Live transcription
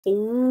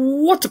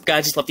What's up,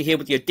 guys? It's Lefty here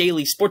with your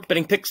daily sports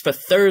betting picks for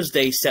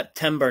Thursday,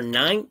 September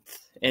 9th.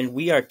 And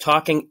we are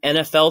talking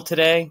NFL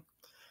today.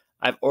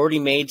 I've already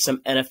made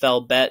some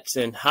NFL bets.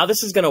 And how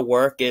this is going to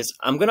work is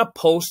I'm going to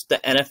post the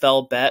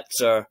NFL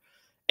bets or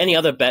any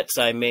other bets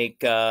I make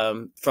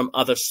from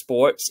other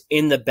sports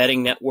in the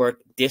Betting Network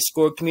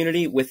Discord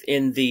community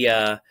within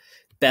the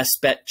Best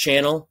Bet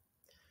channel.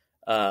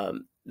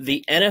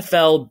 The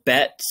NFL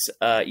bets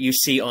you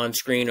see on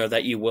screen or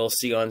that you will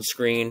see on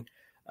screen,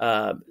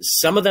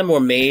 some of them were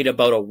made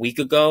about a week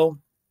ago.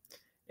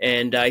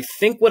 And I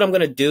think what I'm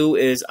going to do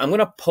is I'm going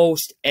to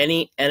post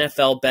any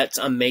NFL bets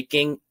I'm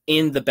making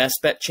in the Best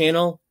Bet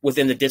channel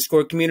within the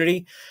Discord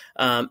community.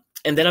 And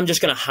then I'm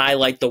just going to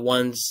highlight the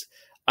ones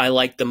I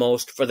like the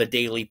most for the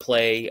daily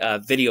play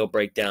video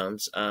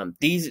breakdowns.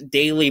 These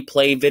daily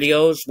play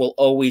videos will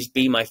always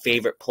be my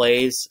favorite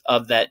plays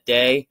of that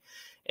day.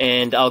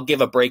 And I'll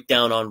give a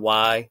breakdown on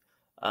why.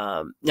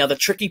 Now, the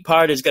tricky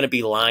part is going to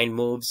be line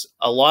moves.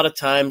 A lot of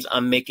times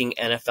I'm making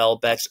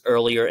NFL bets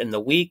earlier in the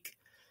week.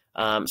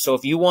 So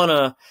if you want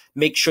to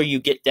make sure you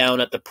get down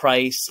at the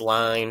price,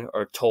 line,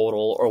 or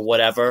total, or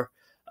whatever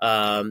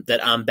that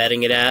I'm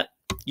betting it at,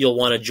 you'll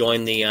want to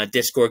join the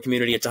Discord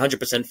community. It's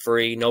 100%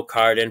 free, no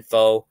card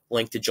info.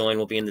 Link to join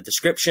will be in the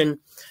description.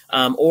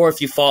 Or if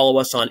you follow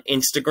us on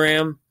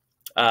Instagram,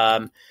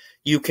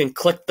 you can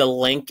click the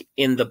link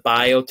in the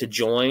bio to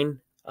join.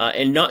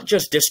 And not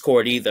just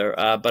Discord either,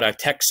 but our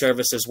tech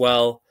service as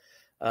well.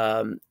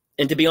 And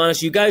to be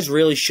honest, you guys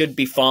really should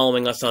be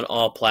following us on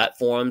all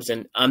platforms.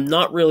 And I'm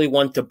not really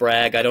one to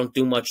brag. I don't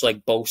do much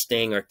like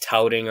boasting or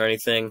touting or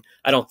anything.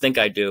 I don't think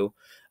I do.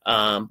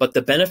 But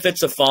the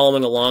benefits of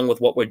following along with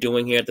what we're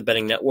doing here at the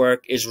Betting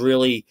Network is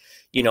really,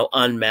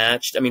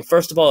 unmatched. I mean,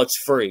 first of all,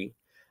 it's free.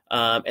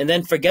 And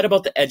then forget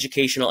about the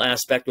educational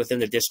aspect within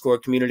the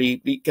Discord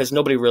community because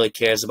nobody really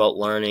cares about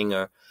learning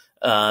or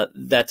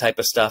that type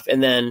of stuff.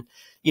 And then,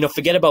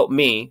 forget about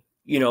me,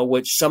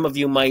 which some of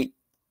you might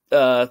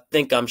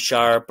think I'm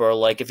sharp or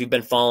like if you've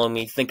been following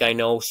me, think I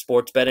know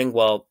sports betting.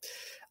 Well,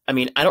 I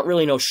mean, I don't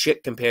really know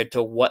shit compared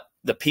to what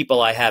the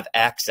people I have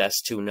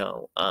access to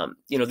know.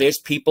 There's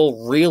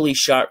people, really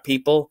sharp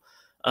people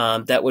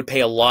that would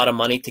pay a lot of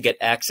money to get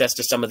access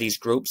to some of these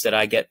groups that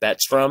I get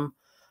bets from.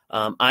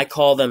 I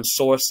call them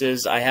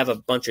sources. I have a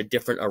bunch of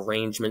different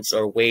arrangements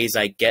or ways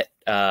I get,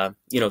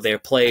 their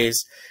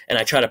plays, and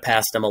I try to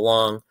pass them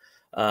along.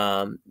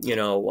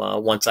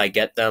 Once I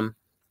get them,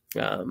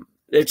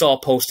 it's all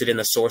posted in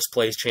the source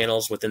plays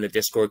channels within the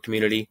Discord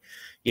community.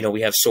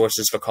 We have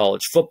sources for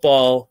college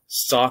football,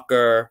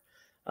 soccer,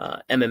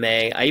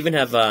 MMA. I even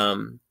have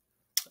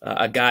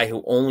a guy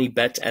who only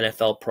bets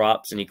NFL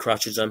props and he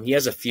crushes them. He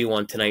has a few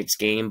on tonight's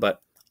game,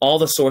 but all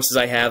the sources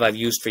I have, I've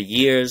used for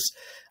years.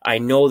 I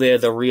know they're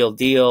the real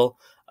deal.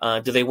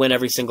 Do they win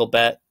every single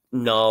bet?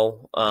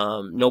 No,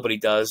 nobody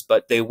does,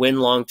 but they win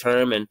long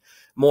term. And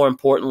more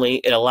importantly,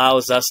 it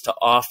allows us to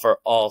offer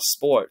all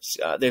sports.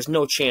 There's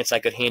no chance I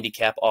could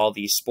handicap all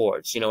these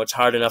sports. It's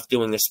hard enough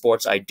doing the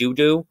sports I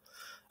do.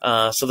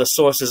 So the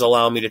sources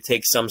allow me to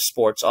take some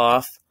sports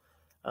off.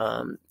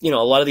 A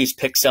lot of these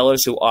pick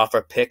sellers who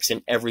offer picks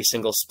in every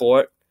single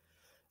sport,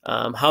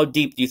 how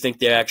deep do you think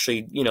they're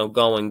actually,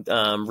 going,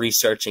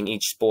 researching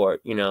each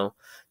sport?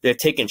 They're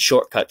taking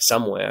shortcuts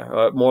somewhere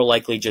or more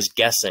likely just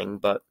guessing.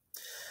 But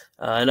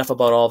enough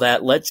about all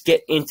that. Let's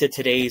get into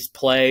today's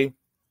play.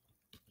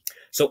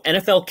 So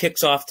NFL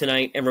kicks off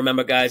tonight, and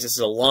remember, guys, this is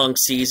a long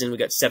season. We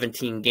got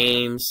 17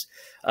 games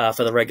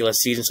for the regular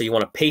season, so you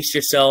want to pace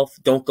yourself.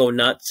 Don't go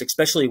nuts,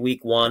 especially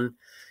week one.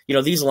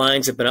 These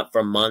lines have been up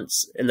for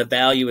months, and the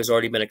value has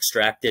already been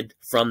extracted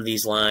from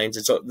these lines.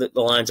 And so the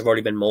lines have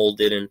already been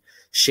molded and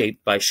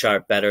shaped by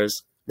sharp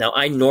bettors. Now,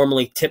 I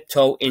normally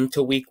tiptoe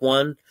into week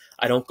one.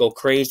 I don't go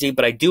crazy,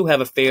 but I do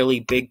have a fairly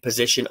big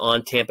position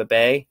on Tampa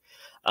Bay.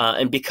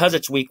 And because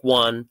it's week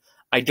one,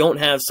 I don't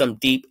have some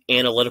deep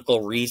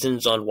analytical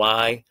reasons on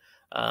why.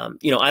 I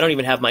don't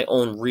even have my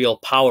own real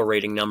power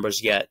rating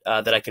numbers yet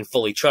that I can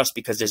fully trust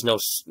because there's no,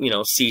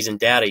 season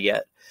data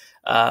yet.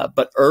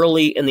 But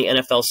early in the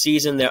NFL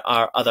season, there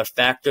are other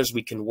factors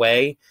we can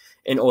weigh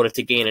in order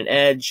to gain an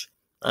edge.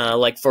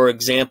 Like, for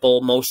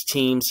example, most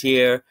teams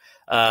here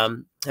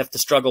have to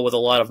struggle with a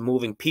lot of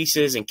moving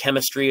pieces, and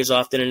chemistry is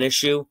often an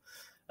issue.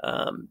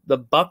 The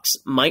Bucs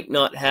might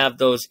not have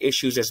those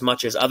issues as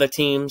much as other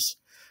teams.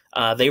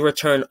 They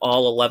return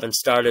all 11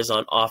 starters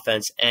on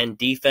offense and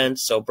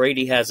defense, so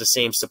Brady has the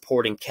same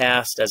supporting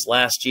cast as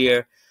last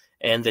year.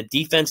 And the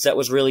defense that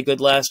was really good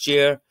last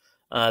year,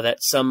 that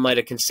some might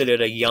have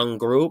considered a young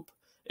group,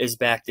 is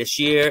back this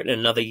year and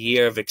another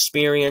year of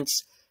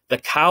experience. The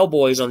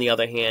Cowboys, on the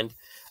other hand,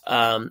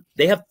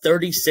 they have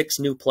 36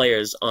 new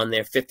players on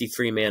their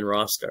 53-man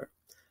roster.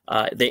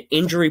 The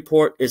injury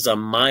report is a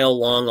mile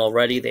long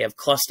already. They have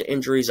cluster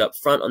injuries up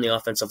front on the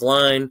offensive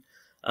line.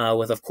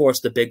 With, of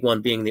course, the big one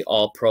being the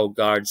all-pro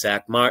guard,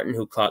 Zach Martin,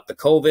 who caught the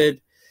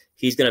COVID.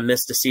 He's going to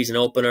miss the season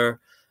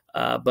opener.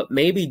 But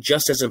maybe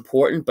just as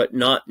important, but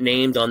not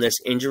named on this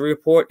injury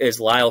report, is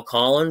Lyle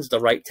Collins, the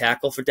right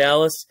tackle for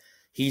Dallas.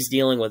 He's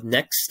dealing with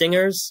neck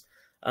stingers.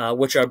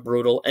 which are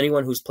brutal.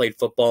 Anyone who's played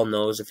football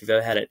knows if you've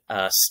ever had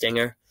a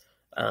stinger,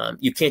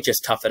 you can't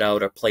just tough it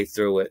out or play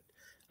through it.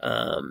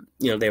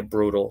 They're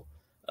brutal.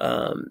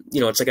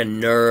 It's like a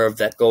nerve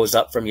that goes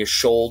up from your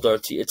shoulder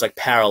it's like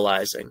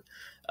paralyzing.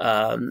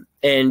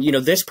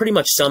 This pretty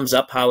much sums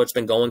up how it's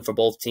been going for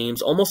both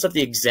teams. Almost at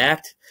the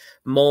exact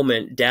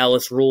moment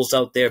Dallas rules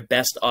out their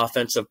best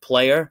offensive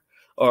player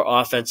or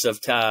offensive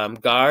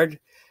guard,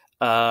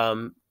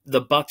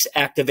 the Bucs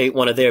activate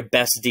one of their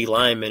best D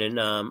linemen and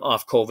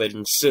off COVID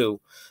and Sue,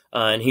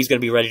 and he's going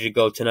to be ready to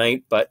go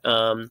tonight. But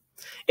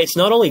it's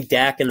not only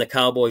Dak and the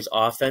Cowboys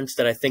offense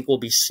that I think will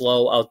be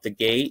slow out the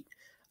gate.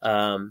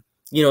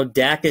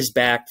 Dak is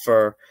back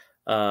for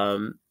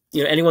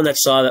anyone that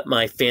saw that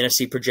my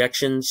fantasy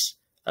projections,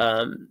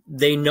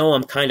 they know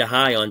I'm kind of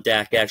high on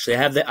Dak. Actually,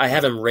 I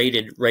have him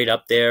rated right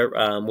up there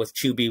with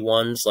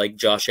QB1s like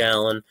Josh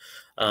Allen,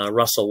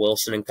 Russell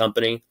Wilson, and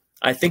company.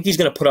 I think he's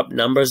going to put up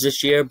numbers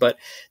this year, but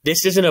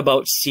this isn't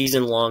about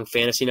season-long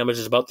fantasy numbers.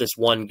 It's about this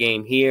one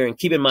game here. And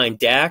keep in mind,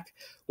 Dak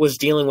was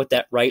dealing with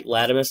that right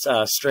latimus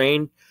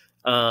strain,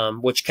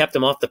 which kept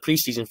him off the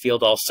preseason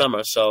field all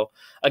summer. So,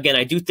 again,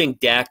 I do think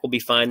Dak will be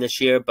fine this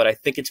year, but I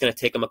think it's going to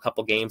take him a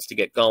couple games to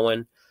get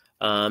going.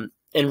 And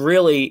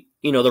really,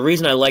 the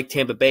reason I like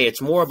Tampa Bay, it's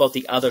more about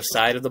the other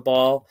side of the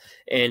ball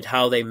and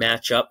how they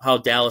match up, how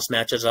Dallas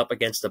matches up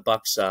against the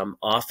Bucs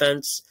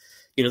offense.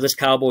 This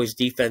Cowboys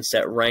defense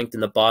that ranked in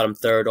the bottom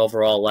third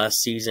overall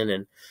last season.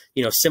 And,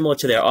 similar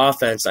to their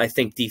offense, I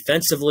think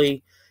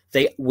defensively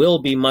they will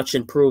be much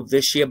improved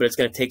this year, but it's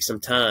going to take some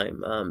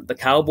time. The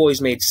Cowboys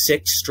made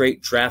 6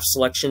 straight draft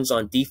selections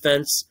on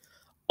defense.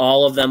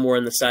 All of them were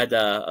in the side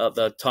of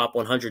the top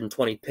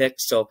 120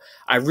 picks. So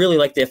I really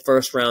like their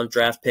first-round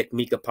draft pick,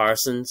 Micah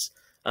Parsons,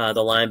 the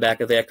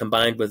linebacker there,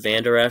 combined with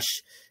Van Der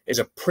Esch, is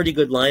a pretty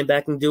good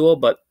linebacking duo,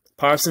 but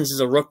Parsons is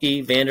a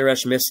rookie. Van Der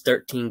Esch missed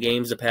 13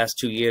 games the past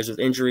 2 years with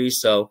injuries.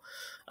 So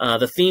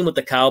the theme with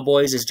the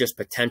Cowboys is just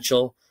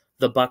potential.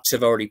 The Bucs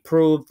have already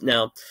proved.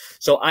 Now,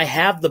 so I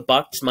have the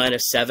Bucs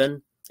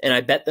 -7, and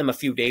I bet them a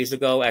few days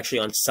ago. Actually,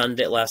 on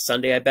last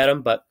Sunday, I bet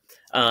them. But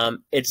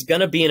it's going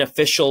to be an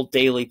official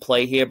daily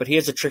play here. But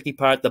here's the tricky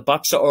part. The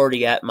Bucs are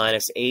already at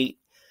 -8.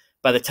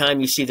 By the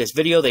time you see this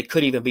video, they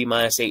could even be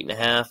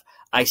 -8.5.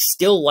 I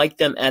still like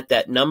them at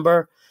that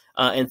number.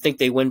 And think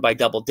they win by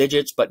double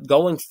digits. But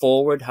going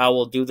forward, how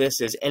we'll do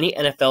this is any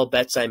NFL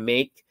bets I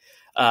make,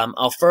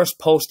 I'll first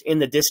post in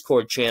the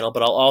Discord channel,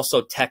 but I'll also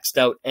text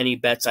out any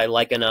bets I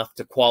like enough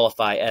to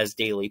qualify as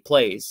daily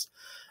plays.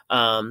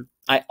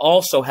 I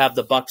also have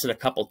the Bucs in a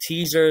couple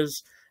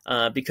teasers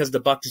because the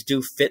Bucs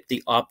do fit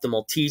the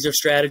optimal teaser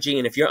strategy.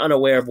 And if you're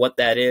unaware of what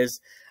that is,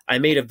 I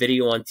made a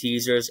video on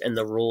teasers and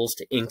the rules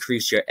to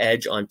increase your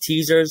edge on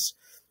teasers.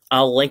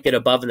 I'll link it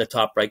above in the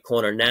top right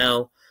corner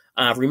now.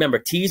 Remember,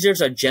 teasers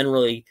are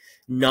generally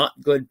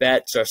not good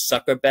bets or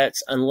sucker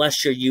bets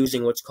unless you're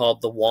using what's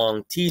called the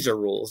Wong teaser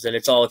rules, and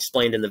it's all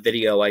explained in the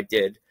video I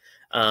did.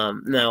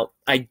 Now,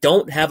 I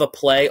don't have a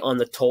play on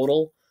the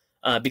total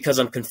because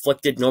I'm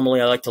conflicted.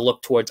 Normally, I like to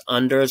look towards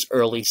unders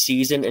early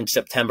season in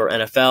September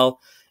NFL,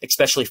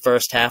 especially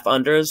first half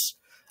unders.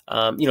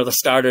 The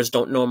starters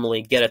don't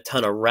normally get a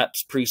ton of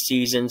reps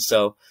preseason,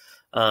 so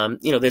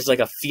there's like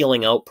a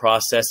feeling out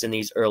process in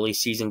these early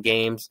season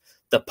games.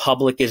 The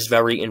public is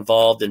very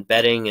involved in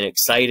betting and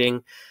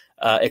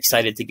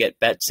excited to get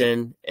bets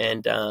in.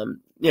 And,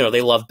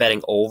 they love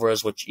betting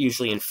overs, which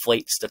usually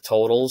inflates the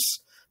totals,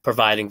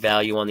 providing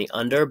value on the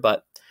under.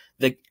 But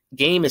the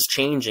game is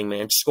changing,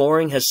 man.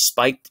 Scoring has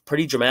spiked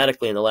pretty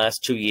dramatically in the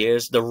last 2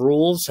 years. The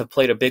rules have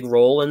played a big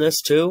role in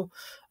this too.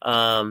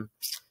 The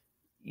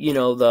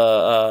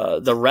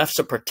refs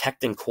are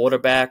protecting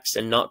quarterbacks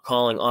and not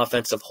calling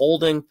offensive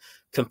holding.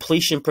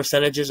 Completion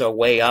percentages are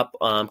way up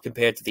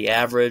compared to the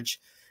average.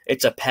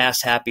 It's a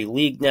pass-happy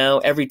league now.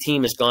 Every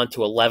team has gone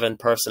to 11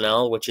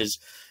 personnel, which is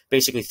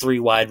basically 3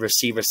 wide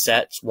receiver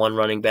sets, 1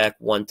 running back,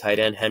 1 tight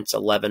end, hence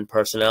 11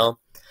 personnel.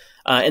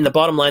 And the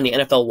bottom line, the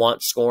NFL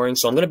wants scoring,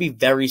 so I'm going to be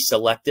very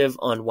selective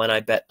on when I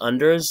bet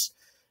unders.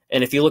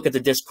 And if you look at the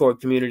Discord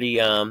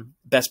community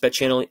best bet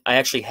channel, I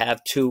actually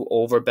have 2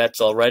 over bets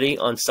already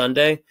on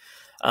Sunday.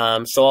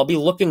 So I'll be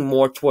looking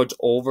more towards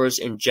overs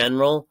in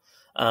general,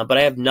 but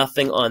I have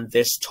nothing on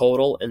this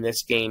total in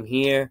this game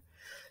here.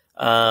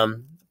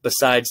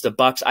 Besides the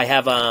Bucs, I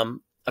have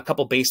a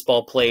couple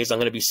baseball plays I'm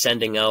going to be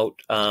sending out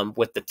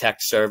with the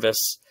text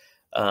service.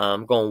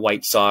 Going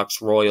White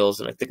Sox, Royals,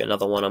 and I think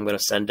another one I'm going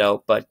to send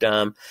out. But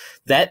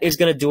that is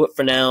going to do it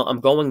for now. I'm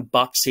going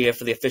Bucs here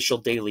for the official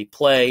daily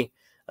play.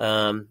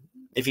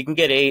 If you can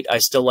get 8, I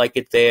still like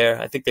it there.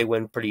 I think they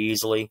win pretty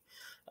easily.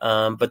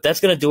 But that's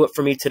going to do it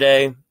for me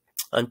today.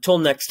 Until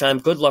next time,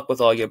 good luck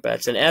with all your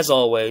bets. And as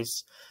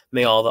always,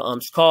 may all the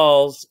umps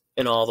calls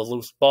and all the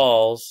loose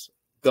balls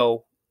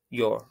go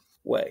your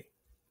way.